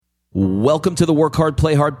Welcome to the Work Hard,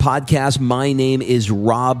 Play Hard podcast. My name is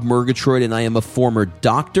Rob Murgatroyd, and I am a former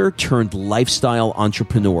doctor turned lifestyle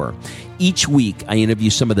entrepreneur. Each week, I interview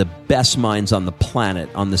some of the best minds on the planet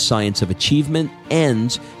on the science of achievement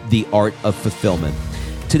and the art of fulfillment.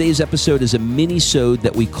 Today's episode is a mini-sode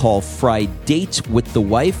that we call Fri-Date with the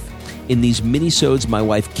Wife. In these mini-sodes, my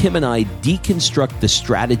wife Kim and I deconstruct the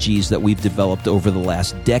strategies that we've developed over the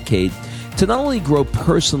last decade to not only grow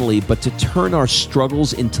personally, but to turn our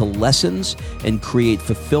struggles into lessons and create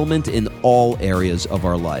fulfillment in all areas of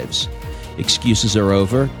our lives. Excuses are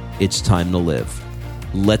over. It's time to live.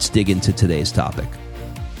 Let's dig into today's topic.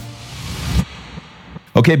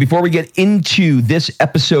 Okay, before we get into this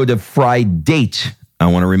episode of Fri-Date, I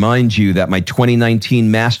want to remind you that my 2019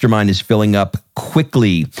 mastermind is filling up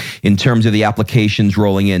quickly in terms of the applications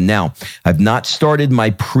rolling in. Now, I've not started my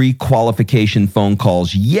pre-qualification phone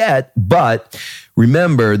calls yet, but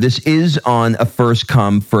remember, this is on a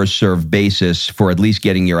first-come, first-served basis for at least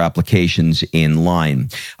getting your applications in line.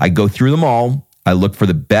 I go through them all. I look for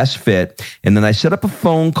the best fit, and then I set up a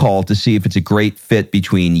phone call to see if it's a great fit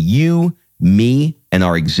between you, me, and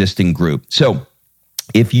our existing group. So,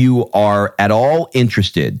 if you are at all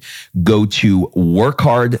interested, go to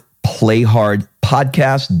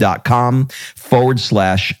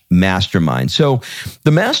workhardplayhardpodcast.com/mastermind. So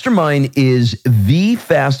the mastermind is the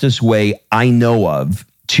fastest way I know of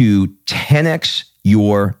to 10x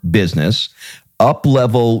your business,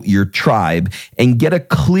 up-level your tribe, and get a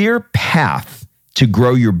clear path to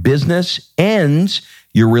grow your business and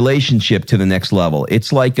your relationship to the next level.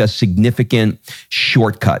 It's like a significant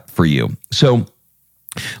shortcut for you. So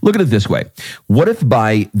look at it this way. What if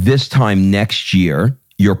by this time next year,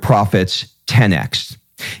 your profits 10x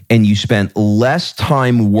and you spent less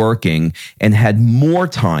time working and had more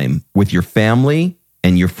time with your family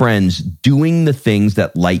and your friends doing the things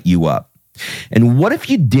that light you up? And what if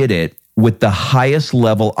you did it with the highest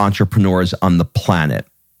level entrepreneurs on the planet?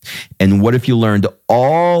 And what if you learned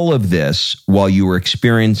all of this while you were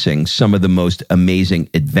experiencing some of the most amazing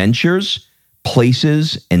adventures,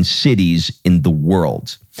 places, and cities in the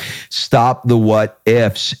world? Stop the what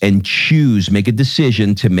ifs and make a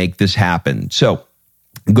decision to make this happen. So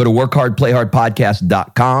go to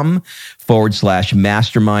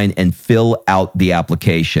workhardplayhardpodcast.com/mastermind and fill out the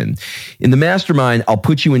application. In the mastermind, I'll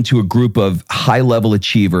put you into a group of high-level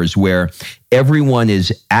achievers where everyone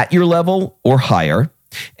is at your level or higher,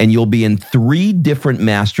 and you'll be in 3 different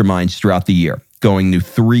masterminds throughout the year, going to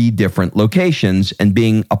 3 different locations and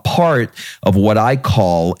being a part of what I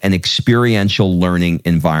call an experiential learning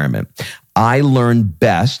environment. I learn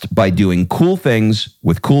best by doing cool things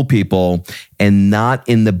with cool people and not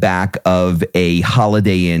in the back of a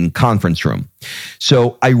Holiday Inn conference room.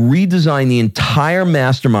 So I redesigned the entire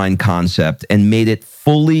mastermind concept and made it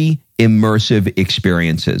fully immersive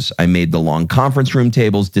experiences. I made the long conference room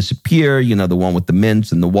tables disappear, the one with the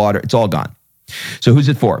mints and the water. It's all gone. So who's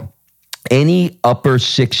it for? Any upper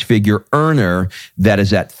 6-figure earner that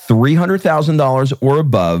is at $300,000 or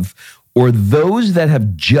above, or those that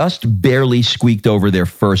have just barely squeaked over their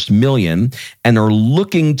first million and are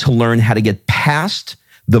looking to learn how to get past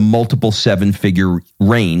the multiple 7-figure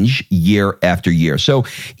range year after year. So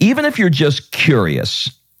even if you're just curious,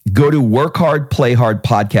 go to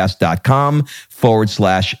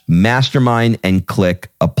workhardplayhardpodcast.com/mastermind and click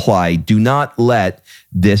apply. Do not let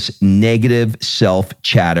this negative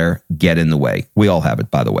self-chatter get in the way. We all have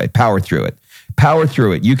it, by the way. Power through it. Power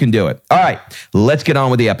through it. You can do it. All right, let's get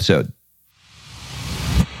on with the episode.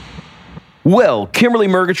 Well, Kimberly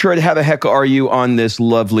Murgatroyd, how the heck are you on this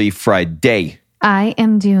lovely Friday? I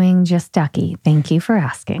am doing just ducky. Thank you for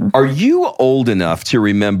asking. Are you old enough to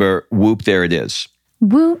remember Whoop, There It Is?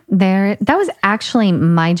 Whoop, there. That was actually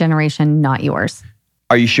my generation, not yours.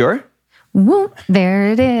 Are you sure? Whoop,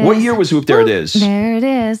 there it is. What year was Whoop, There It Is? There it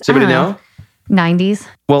is. Somebody know? 90s.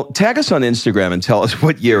 Well, tag us on Instagram and tell us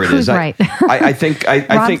what year it is. Who's right? I think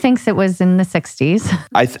Rob thinks it was in the 60s.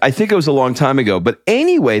 I think it was a long time ago. But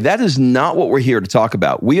anyway, that is not what we're here to talk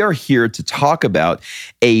about. We are here to talk about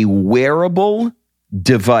a wearable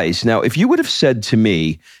device. Now, if you would have said to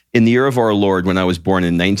me in the year of our Lord, when I was born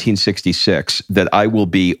in 1966, that I will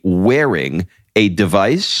be wearing a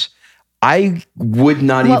device, I would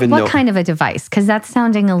not even know. What kind of a device? Because that's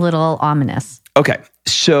sounding a little ominous. Okay,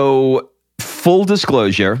 so full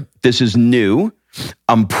disclosure, this is new.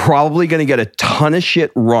 I'm probably going to get a ton of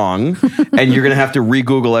shit wrong, and you're going to have to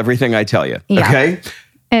re-Google everything I tell you. Yeah. Okay?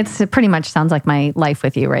 It pretty much sounds like my life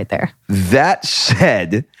with you right there. That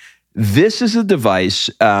said, this is a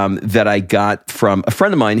device that I got from a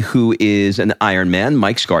friend of mine who is an Ironman,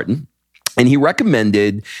 Mike Scarton. And he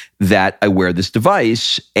recommended that I wear this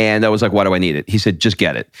device. And I was like, why do I need it? He said, just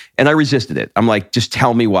get it. And I resisted it. I'm like, just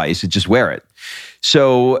tell me why. He said, just wear it.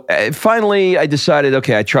 So finally, I decided,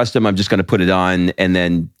 okay, I trust him. I'm just going to put it on. And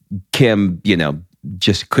then Kim,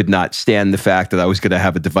 just could not stand the fact that I was going to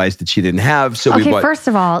have a device that she didn't have. So first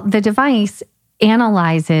of all, the device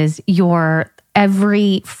analyzes your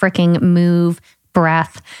every freaking move,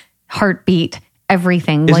 breath, heartbeat,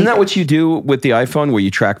 everything. Isn't that what you do with the iPhone, where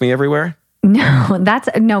you track me everywhere? No,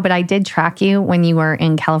 but I did track you when you were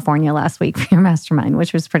in California last week for your mastermind,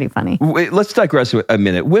 which was pretty funny. Wait, let's digress a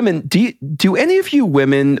minute. Women, do any of you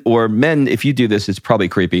women, or men, if you do this, it's probably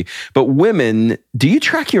creepy, but women, do you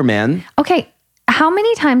track your man? Okay. How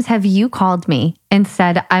many times have you called me and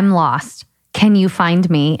said, I'm lost. Can you find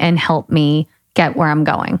me and help me get where I'm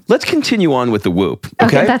going? Let's continue on with the Whoop.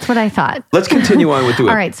 Okay, that's what I thought. Let's continue on with the Whoop.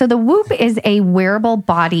 All right. So the Whoop is a wearable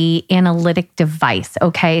body analytic device.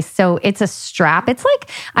 Okay. So it's a strap. It's like,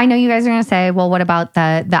 I know you guys are going to say, well, what about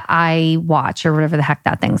the iWatch or whatever the heck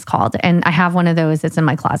that thing's called? And I have one of those. It's in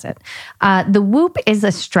my closet. The Whoop is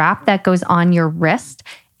a strap that goes on your wrist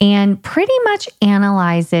and pretty much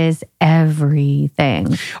analyzes everything.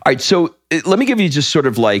 All right, so let me give you just sort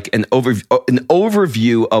of like an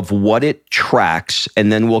overview of what it tracks,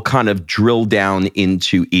 and then we'll kind of drill down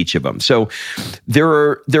into each of them. So there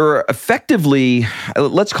are effectively,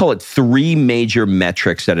 let's call it 3 major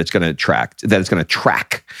metrics that it's going to track.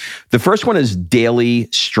 The first one is daily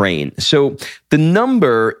strain. So the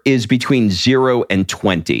number is between 0 and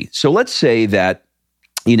 20. So let's say that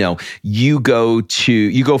you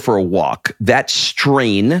go for a walk. That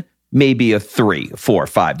strain may be a 3, 4,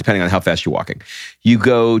 5, depending on how fast you're walking. You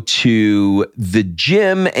go to the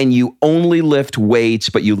gym and you only lift weights,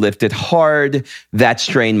 but you lift it hard. That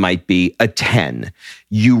strain might be a 10.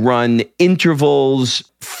 You run intervals,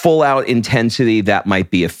 full out intensity, that might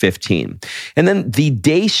be a 15. And then the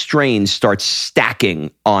day strain starts stacking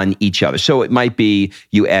on each other. So it might be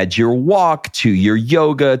you add your walk to your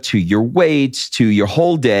yoga, to your weights, to your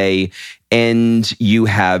whole day, and you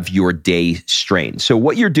have your day strain. So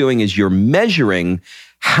what you're doing is you're measuring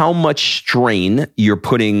how much strain you're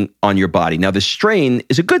putting on your body. Now, the strain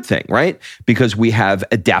is a good thing, right? Because we have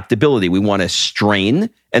adaptability. We want to strain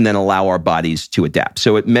and then allow our bodies to adapt.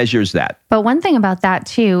 So it measures that. But one thing about that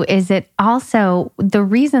too is it also, the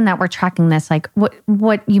reason that we're tracking this, like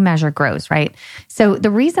what you measure grows, right? So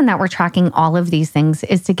the reason that we're tracking all of these things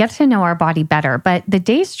is to get to know our body better. But the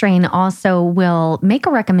day strain also will make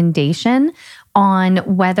a recommendation on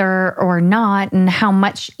whether or not and how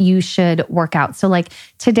much you should work out. So like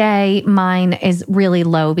today, mine is really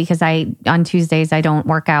low because on Tuesdays, I don't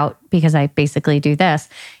work out because I basically do this.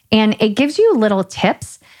 And it gives you little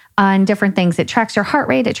tips on different things. It tracks your heart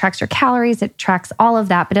rate, it tracks your calories, it tracks all of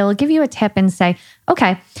that, but it'll give you a tip and say,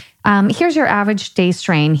 okay, here's your average day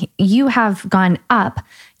strain. You have gone up,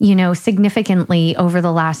 significantly over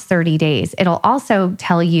the last 30 days. It'll also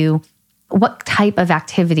tell you what type of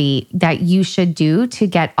activity that you should do to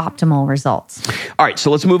get optimal results. All right, so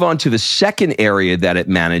let's move on to the second area that it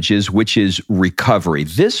manages, which is recovery.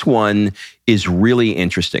 This one is really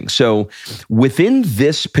interesting. So within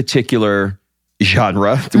this particular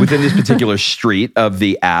genre, within this particular street of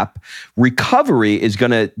the app, recovery is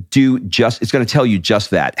going to it's going to tell you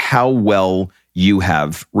just that, how well you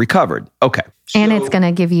have recovered. Okay. And it's going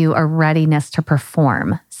to give you a readiness to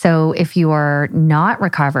perform. So if you are not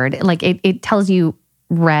recovered, like it tells you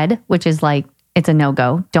red, which is like, it's a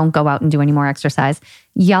no-go. Don't go out and do any more exercise.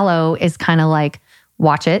 Yellow is kind of like,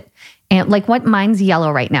 watch it. And like mine's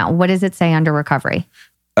yellow right now. What does it say under recovery?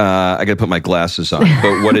 I got to put my glasses on.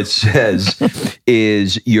 But what it says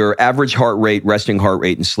is your average heart rate, resting heart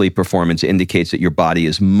rate, and sleep performance indicates that your body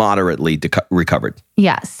is moderately recovered.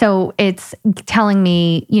 Yeah. So it's telling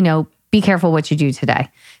me, be careful what you do today,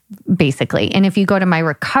 basically. And if you go to my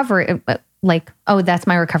recovery, like, oh, that's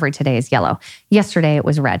my recovery today is yellow. Yesterday it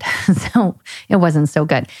was red. So it wasn't so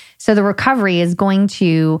good. So the recovery is going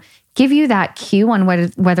to give you that cue on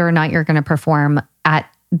whether or not you're going to perform at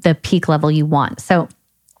the peak level you want. So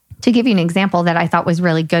to give you an example that I thought was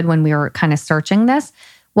really good when we were kind of searching this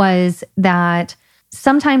was that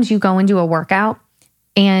sometimes you go into a workout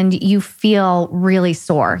and you feel really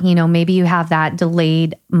sore. Maybe you have that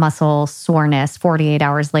delayed muscle soreness 48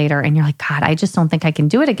 hours later and you're like, God, I just don't think I can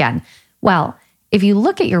do it again. Well, if you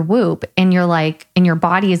look at your Whoop and you're like, and your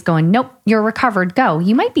body is going, nope, you're recovered, go.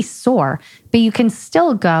 You might be sore, but you can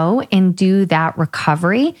still go and do that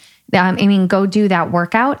recovery. Go do that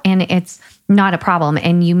workout and it's not a problem.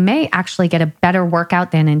 And you may actually get a better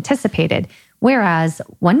workout than anticipated. Whereas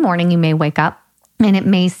one morning you may wake up and it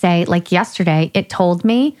may say, like yesterday, it told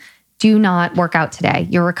me do not work out today.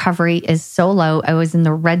 Your recovery is so low. I was in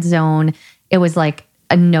the red zone. It was like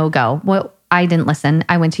a no-go. Well, I didn't listen.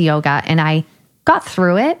 I went to yoga and I got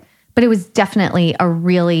through it, but it was definitely a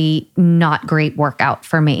really not great workout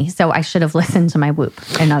for me. So I should have listened to my Whoop,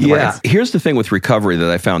 in other words. Here's the thing with recovery that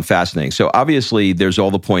I found fascinating. So obviously there's all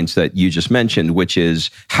the points that you just mentioned, which is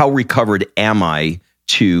how recovered am I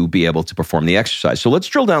to be able to perform the exercise? So let's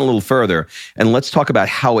drill down a little further and let's talk about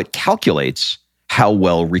how it calculates how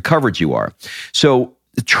well recovered you are. So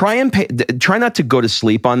try not to go to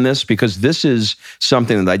sleep on this, because this is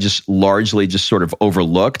something that I just largely just sort of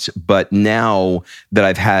overlooked. But now that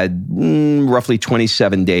I've had roughly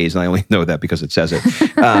 27 days, and I only know that because it says it,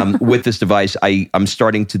 with this device, I'm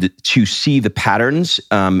starting to see the patterns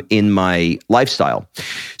in my lifestyle.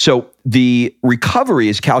 So the recovery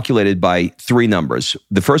is calculated by 3 numbers.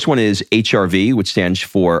 The first one is HRV, which stands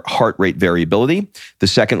for heart rate variability. The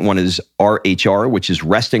second one is RHR, which is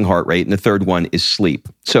resting heart rate. And the third one is sleep.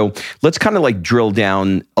 So let's kind of like drill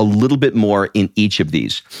down a little bit more in each of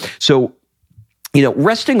these. So,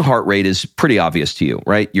 resting heart rate is pretty obvious to you,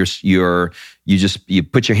 right? You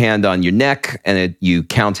put your hand on your neck and you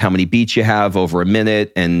count how many beats you have over a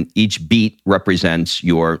minute, and each beat represents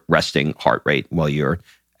your resting heart rate while you're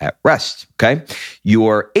at rest, okay?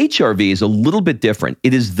 Your HRV is a little bit different.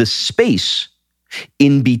 It is the space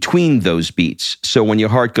in between those beats. So when your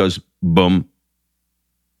heart goes boom,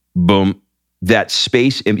 boom, that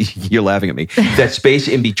space, you're laughing at me, that space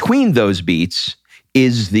in between those beats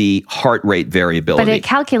is the heart rate variability. But it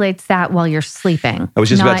calculates that while you're sleeping. I was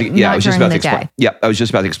just about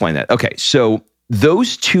to explain that. Okay, so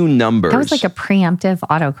those 2 numbers. That was like a preemptive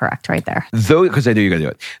autocorrect right there. Because I knew you were going to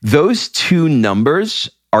do it. Those 2 numbers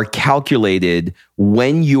are calculated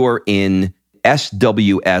when you're in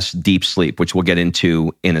SWS deep sleep, which we'll get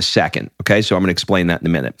into in a second. Okay, so I'm going to explain that in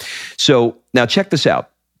a minute. So now check this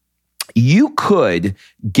out. You could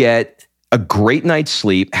get a great night's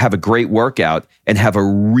sleep, have a great workout, and have a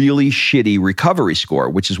really shitty recovery score,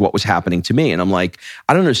 which is what was happening to me. And I'm like,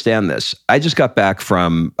 I don't understand this. I just got back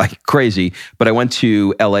from, crazy, but I went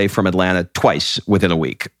to LA from Atlanta twice within a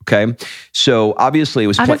week. Okay, so obviously it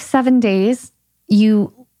was out of 7 days,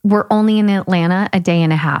 you were only in Atlanta a day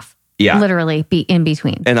and a half. Yeah. Literally be in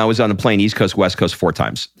between. And I was on a plane, East Coast, West Coast 4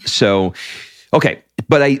 times. So, okay.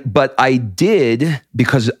 But I did,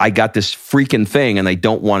 because I got this freaking thing and I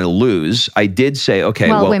don't want to lose. I did say, okay.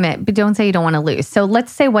 Well, wait a minute, but don't say you don't want to lose. So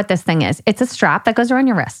let's say what this thing is. It's a strap that goes around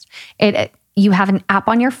your wrist. You have an app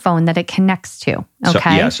on your phone that it connects to.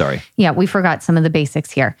 Okay. Sorry. Yeah, we forgot some of the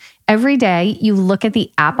basics here. Every day you look at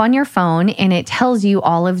the app on your phone and it tells you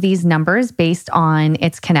all of these numbers based on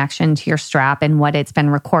its connection to your strap and what it's been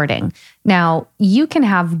recording. Now, you can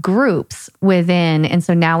have groups within, and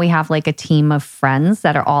so now we have like a team of friends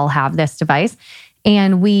that all have this device,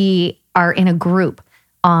 and we are in a group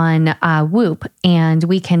on Whoop, and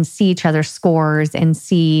we can see each other's scores and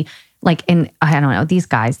see, like, I don't know, these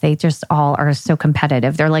guys, they just all are so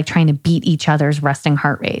competitive. They're like trying to beat each other's resting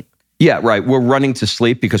heart rate. Yeah, right. We're running to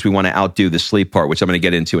sleep because we want to outdo the sleep part, which I'm going to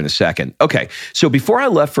get into in a second. Okay, so before I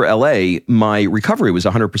left for LA, my recovery was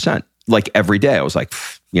 100%. Like every day, I was like,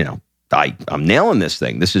 I'm nailing this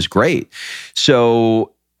thing. This is great.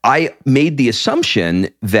 So I made the assumption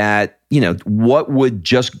that, what would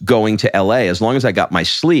just going to LA, as long as I got my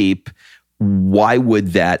sleep, why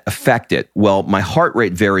would that affect it? Well, my heart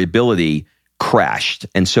rate variability crashed.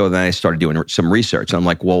 And so then I started doing some research. And I'm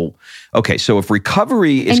like, well, okay, so if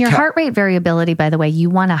recovery is... And your heart rate variability, by the way, you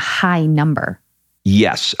want a high number.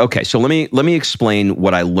 Yes. Okay, so let me explain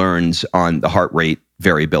what I learned on the heart rate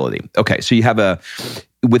variability. Okay, so you have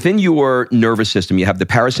within your nervous system, you have the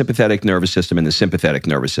parasympathetic nervous system and the sympathetic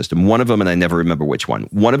nervous system. One of them, and I never remember which one.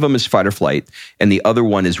 One of them is fight or flight, and the other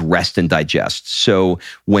one is rest and digest. So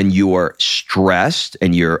when you're stressed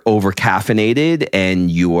and you're over-caffeinated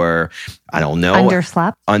and you're,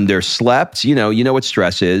 underslept, you know what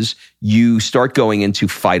stress is. You start going into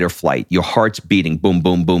fight or flight. Your heart's beating boom,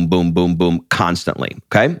 boom, boom, boom, boom, boom, constantly,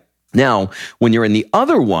 okay? Now, when you're in the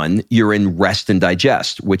other one, you're in rest and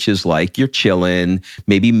digest, which is like you're chilling,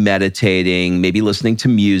 maybe meditating, maybe listening to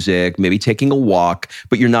music, maybe taking a walk,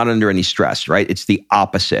 but you're not under any stress, right? It's the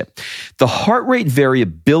opposite. The heart rate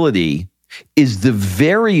variability is the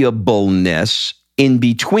variableness in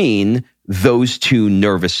between those 2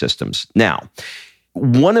 nervous systems. Now,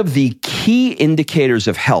 one of the key indicators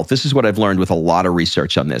of health, this is what I've learned with a lot of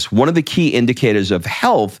research on this. One of the key indicators of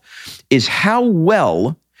health is how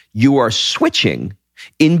well you are switching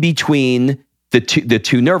in between the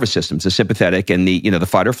two nervous systems, the sympathetic and the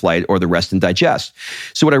fight or flight or the rest and digest.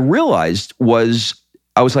 So what I realized was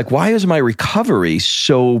I was like, why is my recovery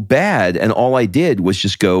so bad? And all I did was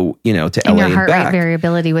just go, to LA and back. And your heart rate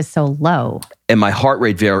variability was so low. And my heart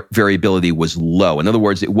rate variability was low. In other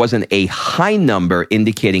words, it wasn't a high number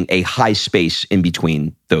indicating a high space in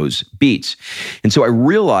between those beats. And so I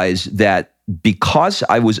realized that because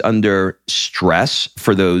I was under stress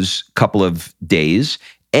for those couple of days,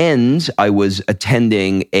 and I was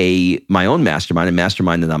attending my own mastermind, a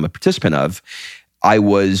mastermind that I'm a participant of, I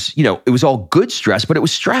was, it was all good stress, but it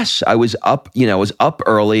was stress. I was up,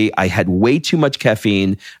 early. I had way too much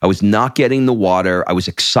caffeine. I was not getting the water. I was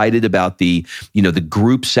excited about the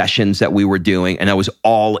group sessions that we were doing. And I was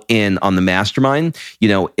all in on the mastermind,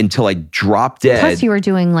 until I dropped dead. Plus you were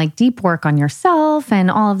doing like deep work on yourself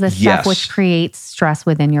and all of this stuff, which creates stress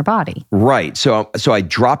within your body. Right. So I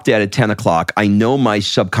dropped dead at 10 o'clock. I know my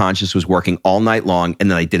subconscious was working all night long.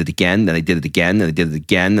 And then I did it again. Then I did it again. Then I did it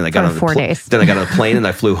again. Then I got on 4 days. Then I got on the plane and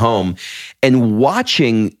I flew home, and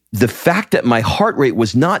watching the fact that my heart rate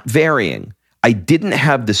was not varying. I didn't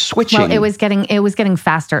have the switching. Well, it was getting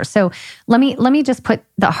faster. So let me just put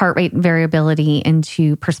the heart rate variability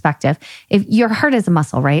into perspective. If your heart is a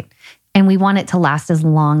muscle, right? And we want it to last as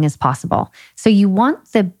long as possible. So you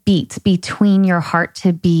want the beats between your heart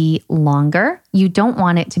to be longer. You don't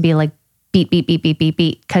want it to be like beat, beat, beat, beat, beat,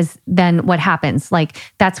 beat. Because then what happens? Like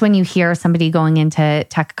that's when you hear somebody going into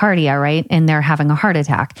tachycardia, right? And they're having a heart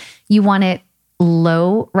attack. You want it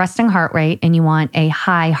low resting heart rate and you want a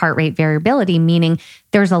high heart rate variability, meaning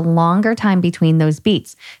there's a longer time between those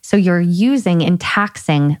beats. So you're using and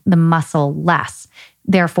taxing the muscle less.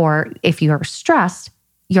 Therefore, if you're stressed,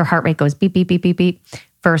 your heart rate goes beep, beep, beep, beep, beep,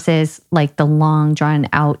 versus like the long drawn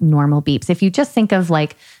out normal beeps. If you just think of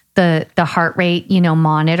like the heart rate,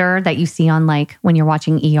 monitor that you see on like when you're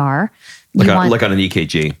watching ER. Look on an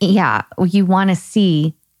EKG. Yeah. You want to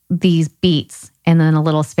see these beats and then a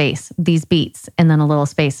little space, these beats and then a little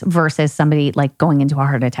space versus somebody like going into a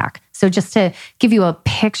heart attack. So just to give you a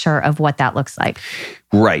picture of what that looks like.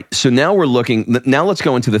 Right. So now let's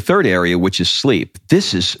go into the third area, which is sleep.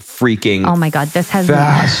 This is freaking oh my God, this has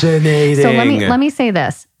fascinating. So let me say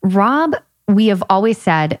this. Rob, we have always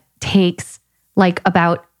said, takes like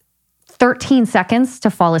about 13 seconds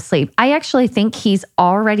to fall asleep. I actually think he's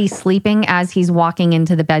already sleeping as he's walking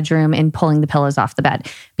into the bedroom and pulling the pillows off the bed,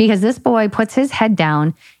 because this boy puts his head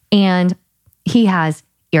down and he has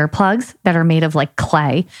earplugs that are made of like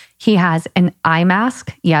clay. He has an eye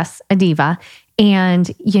mask. Yes, a diva. And,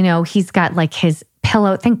 he's got like his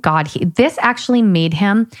pillow. Thank God this actually made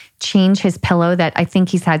him change his pillow that I think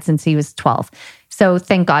he's had since he was 12. So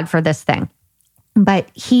thank God for this thing. But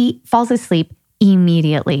he falls asleep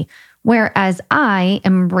immediately. Whereas I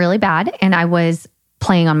am really bad and I was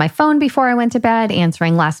playing on my phone before I went to bed,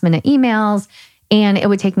 answering last minute emails, and it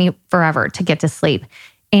would take me forever to get to sleep.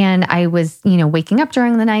 And I was, waking up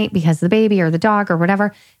during the night because of the baby or the dog or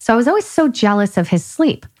whatever. So I was always so jealous of his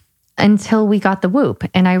sleep until we got the Whoop.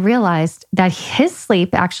 And I realized that his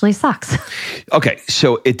sleep actually sucks. Okay,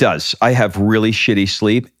 so it does. I have really shitty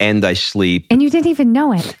sleep and I sleep. And you didn't even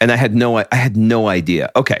know it. And I had no idea.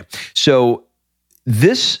 Okay, so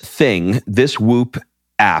this Whoop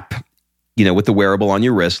app, with the wearable on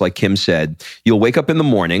your wrist, like Kim said, you'll wake up in the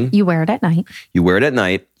morning. You wear it at night.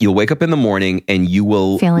 You'll wake up in the morning and you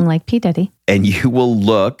will... Feeling like P. Diddy. And you will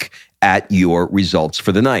look at your results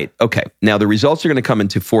for the night. Okay, now the results are going to come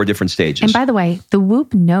into 4 different stages. And by the way, the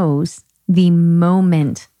Whoop knows the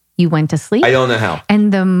moment you went to sleep. I don't know how.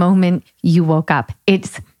 And the moment you woke up.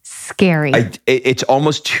 It's scary. It's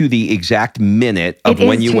almost to the exact minute of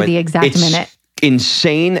when you went. It is to the exact minute.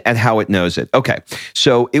 Insane at how it knows it. Okay.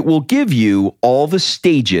 So it will give you all the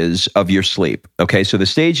stages of your sleep. Okay. So the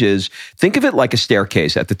stages, think of it like a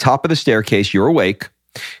staircase. At the top of the staircase, you're awake.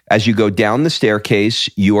 As you go down the staircase,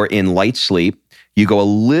 you are in light sleep. You go a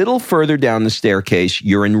little further down the staircase,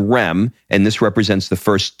 you're in REM, and this represents the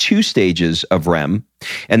first 2 stages of REM.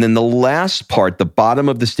 And then the last part, the bottom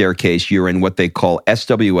of the staircase, you're in what they call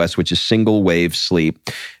SWS, which is single wave sleep.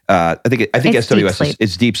 I think SWS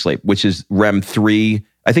is deep sleep, which is REM 3.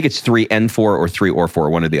 I think it's 3N4 or 3 or 4,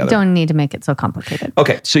 one or the other. Don't need to make it so complicated.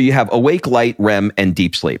 Okay, so you have awake, light, REM, and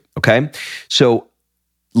deep sleep. Okay, so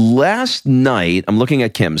last night, I'm looking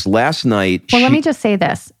at Kim's. Last night, let me just say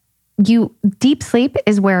this. Deep sleep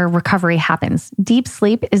is where recovery happens. Deep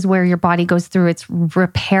sleep is where your body goes through its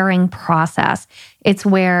repairing process. It's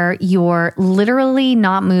where you're literally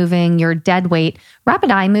not moving, you're dead weight. Rapid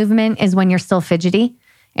eye movement is when you're still fidgety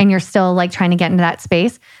and you're still like trying to get into that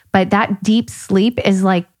space. But that deep sleep is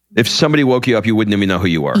like If somebody woke you up, you wouldn't even know who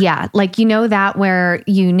you were. Yeah. Like, that where,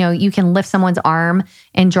 you can lift someone's arm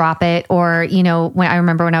and drop it. Or, when I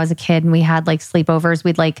remember when I was a kid and we had like sleepovers,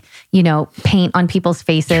 we'd like, paint on people's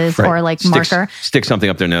faces or like marker. Stick something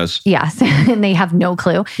up their nose. Yes. And they have no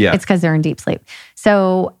clue. Yeah. It's because they're in deep sleep.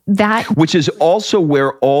 So which is also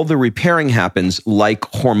where all the repairing happens, like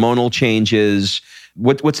hormonal changes.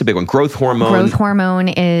 What's the big one? Growth hormone. Growth hormone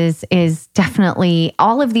is definitely,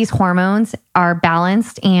 all of these hormones are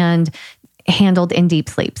balanced and handled in deep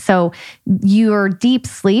sleep. So your deep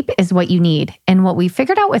sleep is what you need. And what we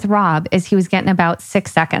figured out with Rob is he was getting about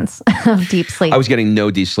 6 seconds of deep sleep. I was getting no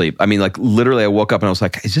deep sleep. I mean, like literally I woke up and I was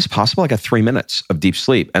like, is this possible? I got 3 minutes of deep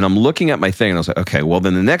sleep. And I'm looking at my thing and I was like, okay, well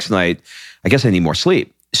then the next night, I guess I need more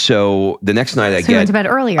sleep. So the next night you went to bed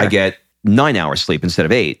earlier. I get 9 hours sleep instead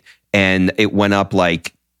of 8. And it went up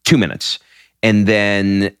like 2 minutes. And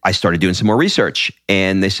then I started doing some more research.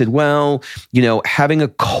 And they said, well, having a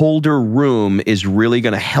colder room is really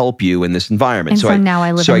going to help you in this environment. And so now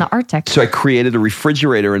I live in the Arctic. So I created a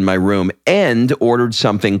refrigerator in my room and ordered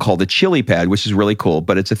something called a chili pad, which is really cool.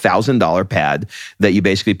 But it's $1,000 pad that you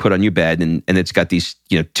basically put on your bed. And it's got these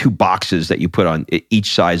 2 boxes that you put on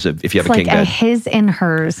each size of, if you have a king bed. Like his and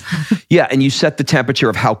hers. Yeah. And you set the temperature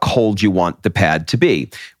of how cold you want the pad to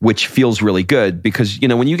be, which feels really good because,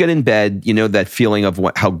 when you get in bed, that feeling of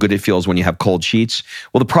how good it feels when you have cold sheets.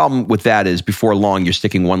 Well, the problem with that is before long, you're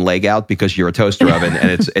sticking one leg out because you're a toaster oven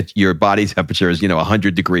and it's your body temperature is,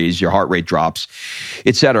 100 degrees, your heart rate drops,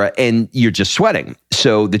 et cetera, and you're just sweating.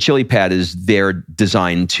 So the chili pad is there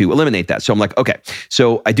designed to eliminate that. So I'm like, okay,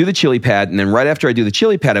 so I do the chili pad. And then right after I do the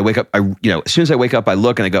chili pad, I wake up, as soon as I wake up, I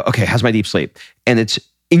look and I go, okay, how's my deep sleep? And it's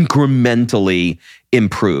incrementally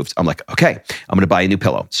improved. I'm like, okay, I'm going to buy a new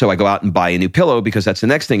pillow. So I go out and buy a new pillow because that's the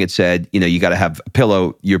next thing it said, you got to have a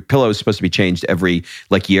pillow. Your pillow is supposed to be changed every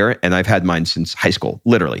year. And I've had mine since high school,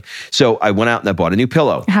 literally. So I went out and I bought a new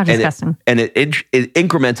pillow. How disgusting. And it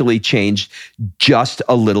incrementally changed just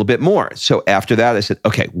a little bit more. So after that, I said,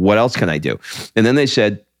 okay, what else can I do? And then they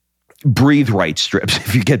said, Breathe Right strips.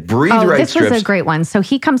 If you get Breathe Right strips. This was a great one. So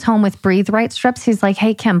he comes home with Breathe Right strips. He's like,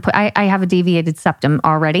 hey, Kim, I have a deviated septum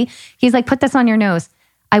already. He's like, put this on your nose.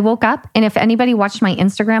 I woke up, and if anybody watched my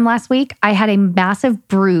Instagram last week, I had a massive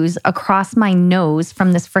bruise across my nose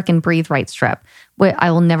from this freaking Breathe Right strip.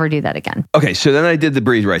 I will never do that again. Okay, so then I did the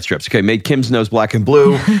Breathe Right strips. Okay, made Kim's nose black and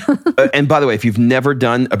blue. And by the way, if you've never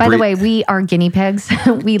done By the way, we are guinea pigs.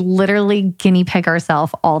 We literally guinea pig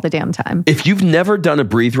ourselves all the damn time. If you've never done a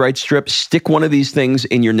Breathe Right strip, stick one of these things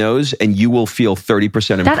in your nose and you will feel 30%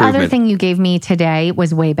 improvement. That other thing you gave me today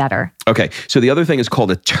was way better. Okay, so the other thing is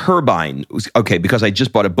called a turbine. Okay, because I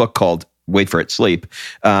just bought a book called wait for it, Sleep,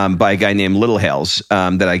 by a guy named Little Hales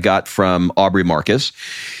that I got from Aubrey Marcus,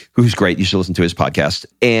 who's great. You should listen to his podcast.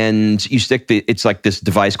 And you stick it's like this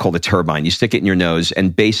device called a turbine. You stick it in your nose,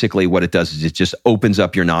 and basically what it does is it just opens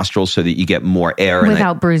up your nostrils so that you get more air.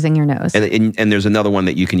 Without bruising your nose. And there's another one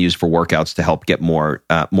that you can use for workouts to help get more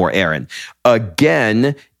air in.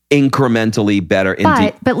 Again, incrementally better.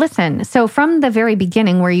 But listen, so from the very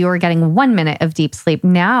beginning where you were getting 1 minute of deep sleep,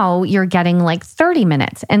 now you're getting like 30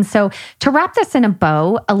 minutes. And so to wrap this in a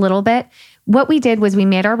bow a little bit, what we did was we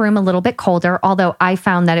made our room a little bit colder, although I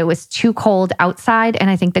found that it was too cold outside. And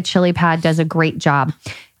I think the chili pad does a great job.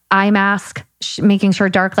 Eye mask, making sure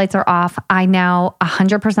dark lights are off. I now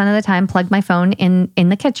 100% of the time plug my phone in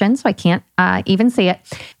the kitchen so I can't even see it.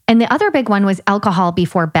 And the other big one was alcohol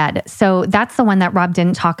before bed. So that's the one that Rob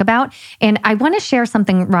didn't talk about. And I want to share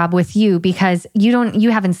something, Rob, with you because you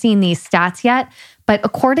haven't seen these stats yet. But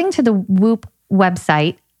according to the Whoop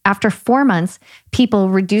website, after 4 months, people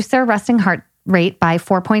reduce their resting heart rate by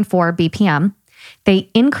 4.4 BPM. They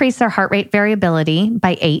increase their heart rate variability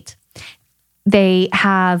by 8. They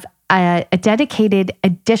have a dedicated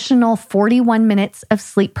additional 41 minutes of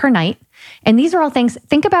sleep per night. And these are all things,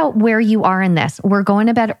 think about where you are in this. We're going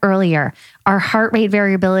to bed earlier. Our heart rate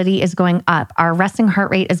variability is going up. Our resting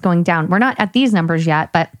heart rate is going down. We're not at these numbers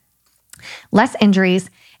yet, but less injuries.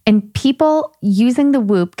 And people using the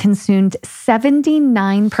Whoop consumed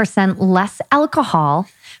 79% less alcohol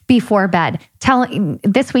before bed.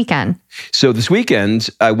 This weekend. So this weekend,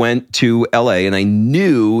 I went to LA and I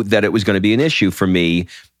knew that it was going to be an issue for me,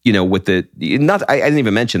 with I didn't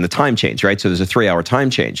even mention the time change, right? So there's a 3-hour time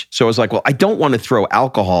change. So I was like, well, I don't want to throw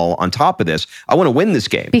alcohol on top of this. I want to win this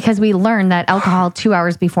game. Because we learned that alcohol 2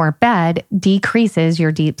 hours before bed decreases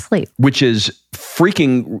your deep sleep. Which is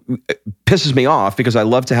freaking pisses me off because I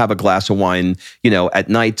love to have a glass of wine, at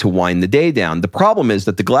night to wind the day down. The problem is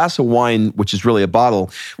that the glass of wine, which is really a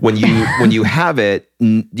bottle, when you have it,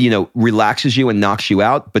 relaxes you and knocks you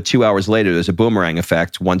out. But 2 hours later, there's a boomerang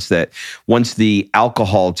effect once the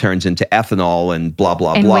alcohol turns into ethanol and blah,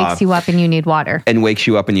 blah, and blah. And wakes you up and you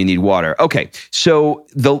need water. Okay. So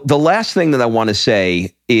the last thing that I want to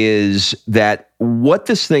say is that what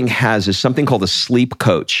this thing has is something called a sleep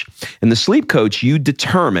coach. And the sleep coach, you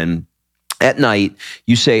determine at night,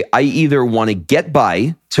 you say, I either want to get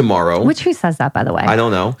by tomorrow. Who says that, by the way? I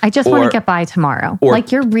don't know. I just want to get by tomorrow.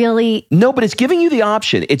 You're really... No, but it's giving you the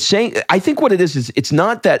option. It's saying, I think what it is it's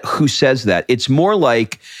not that who says that. It's more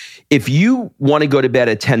like if you want to go to bed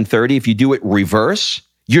at 10:30, if you do it reverse,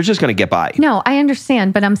 you're just going to get by. No, I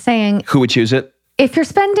understand, but I'm saying... Who would choose it? If you're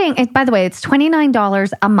spending, by the way, it's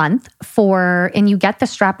 $29 a month and you get the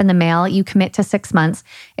strap in the mail, you commit to 6 months,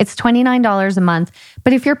 it's $29 a month.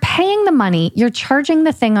 But if you're paying the money, you're charging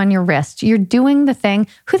the thing on your wrist, you're doing the thing.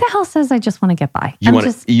 Who the hell says I just want to get by?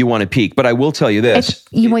 You want to peak. But I will tell you this.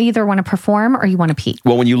 You either want to perform or you want to peak.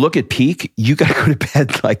 Well, when you look at peak, you got to go to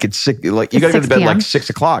bed like it's 6, you got to go to bed like 6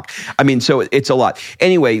 o'clock. I mean, so it's a lot.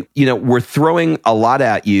 Anyway, we're throwing a lot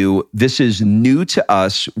at you. This is new to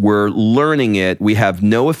us. We're learning it. We have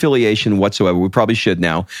no affiliation whatsoever. We probably should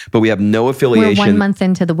now, but we have no affiliation. We're 1 month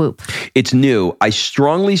into the Whoop. It's new. I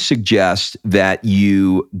strongly suggest that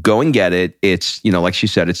you go and get it. It's, like she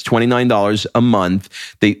said, it's $29 a month.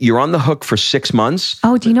 You're on the hook for 6 months.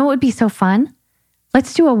 Oh, do you know what would be so fun?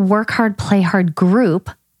 Let's do a work hard, play hard group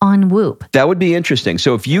on Whoop. That would be interesting.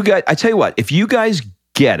 So I tell you what, if you guys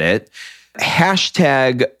get it,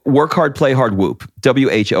 hashtag work hard, play hard Whoop,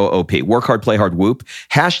 WHOOP, work hard, play hard Whoop,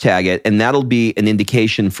 hashtag it. And that'll be an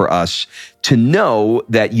indication for us to know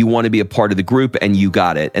that you want to be a part of the group and you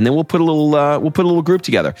got it. And then we'll put a little group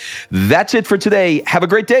together. That's it for today. Have a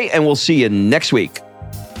great day and we'll see you next week.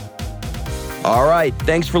 All right.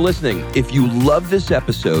 Thanks for listening. If you love this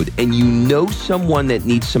episode and you know someone that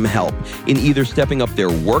needs some help in either stepping up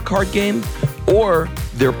their work hard game or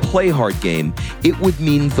their play hard game, it would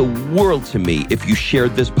mean the world to me if you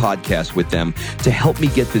shared this podcast with them to help me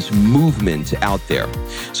get this movement out there.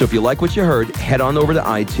 So if you like what you heard, head on over to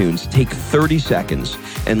iTunes, take 30 seconds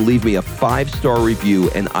and leave me a 5-star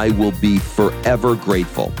review and I will be forever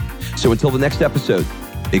grateful. So until the next episode,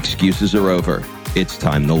 excuses are over. It's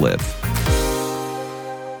time to live.